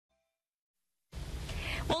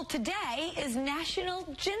Well, today is National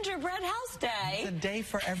Gingerbread House Day. It's a day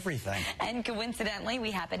for everything. And coincidentally, we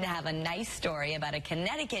happen to have a nice story about a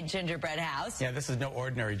Connecticut gingerbread house. Yeah, this is no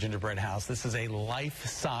ordinary gingerbread house. This is a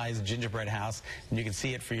life-size gingerbread house, and you can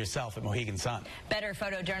see it for yourself at Mohegan Sun. Better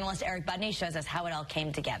photojournalist Eric Budney shows us how it all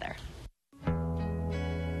came together.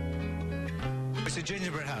 It's a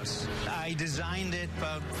gingerbread house. I designed it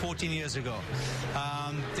about 14 years ago.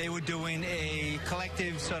 They were doing a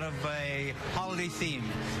collective sort of a holiday theme,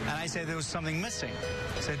 and I said there was something missing.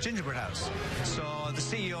 I said gingerbread house. So the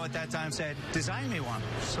CEO at that time said, design me one.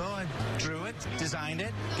 So I drew it, designed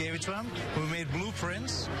it, gave it to him. We made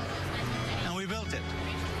blueprints, and we built it.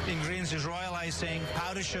 The ingredients is royal icing,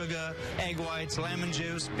 powdered sugar, egg whites, lemon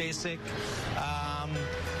juice, basic.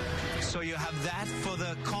 So you have that for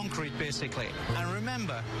the concrete, basically. And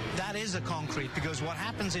remember, that is a concrete, because what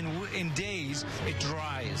happens in days, it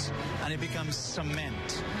dries, and it becomes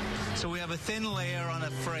cement. So we have a thin layer on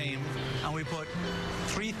a frame, and we put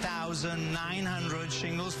 3,900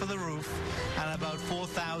 shingles for the roof, and about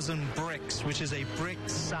 4,000 bricks, which is a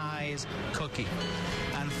brick-size cookie,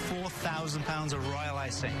 and 4,000 pounds of royal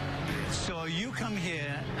icing. So you come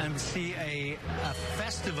here and see a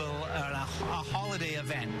festival, or a holiday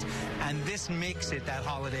event, and this makes it that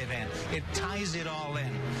holiday event. It ties it all in.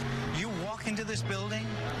 You walk into this building,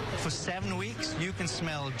 for 7 weeks, you can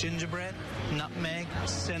smell gingerbread, nutmeg,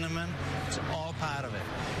 cinnamon. It's all part of it.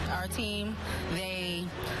 Our team, they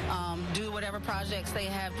do whatever projects they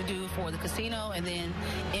have to do for the casino, and then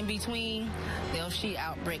in between, they'll sheet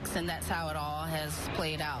out bricks, and that's how it all has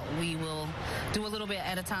played out. We will do a little bit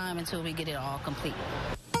at a time until we get it all complete.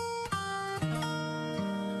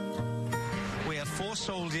 We have 4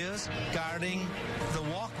 soldiers guarding the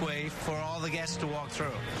walkway for all the guests to walk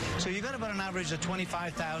through. So you got about an average of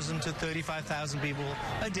 25,000 to 35,000 people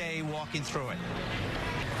a day walking through it.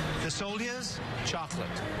 The soldiers, chocolate.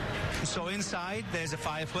 So inside, there's a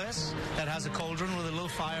fireplace that has a cauldron with a little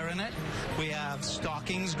fire in it. We have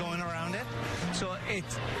stockings going around it. So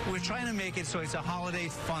we're trying to make it so it's a holiday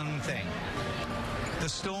fun thing. The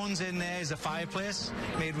stones in there is a fireplace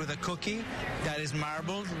made with a cookie that is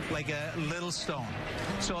marbled like a little stone.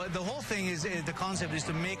 So the whole thing is, the concept is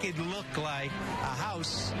to make it look like a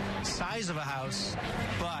house, size of a house,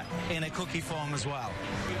 but in a cookie form as well.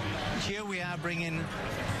 Here we are bringing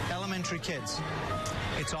elementary kids.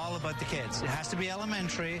 It's all about the kids. It has to be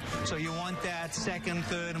elementary, so you want that 2nd,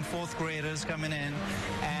 3rd, and 4th graders coming in,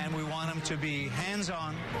 and we want them to be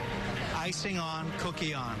hands-on, icing on,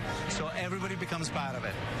 cookie on, so everybody becomes part of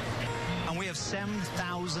it. And we have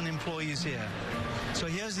 7,000 employees here. So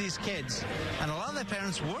here's these kids, and a lot of their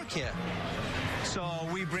parents work here. So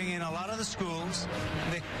we bring in a lot of the schools.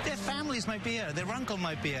 Their families might be here, their uncle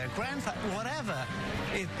might be here, grandfather, whatever.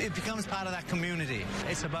 It becomes part of that community.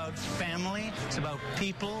 It's about family, it's about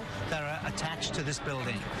people that are attached to this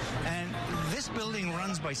building. And this building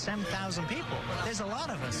runs by 7,000 people. There's a lot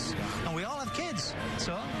of us, and we all have kids.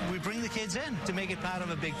 So we bring the kids in to make it part of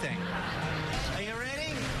a big thing. Are you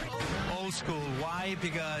ready? Old school. Why?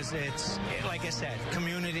 Because it's, like I said,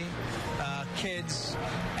 community, kids,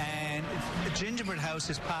 and the gingerbread house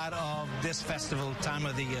is part of this festival time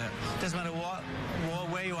of the year. Doesn't matter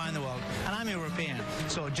where you are in the world. And I'm European,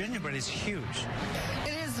 so gingerbread is huge.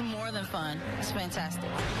 It is more than fun. It's fantastic.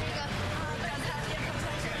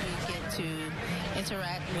 We get to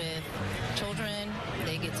interact with children.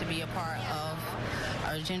 They get to be a part of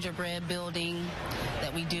our gingerbread building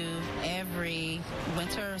that we do every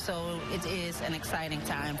winter, so it is an exciting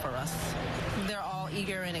time for us. They're all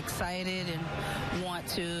eager and excited and want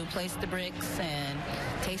to place the bricks and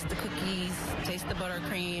taste the cookies, taste the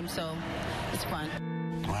buttercream, so it's fun.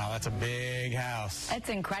 Wow, that's a big house. It's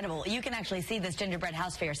incredible. You can actually see this gingerbread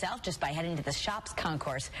house for yourself just by heading to the Shops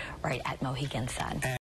Concourse right at Mohegan Sun.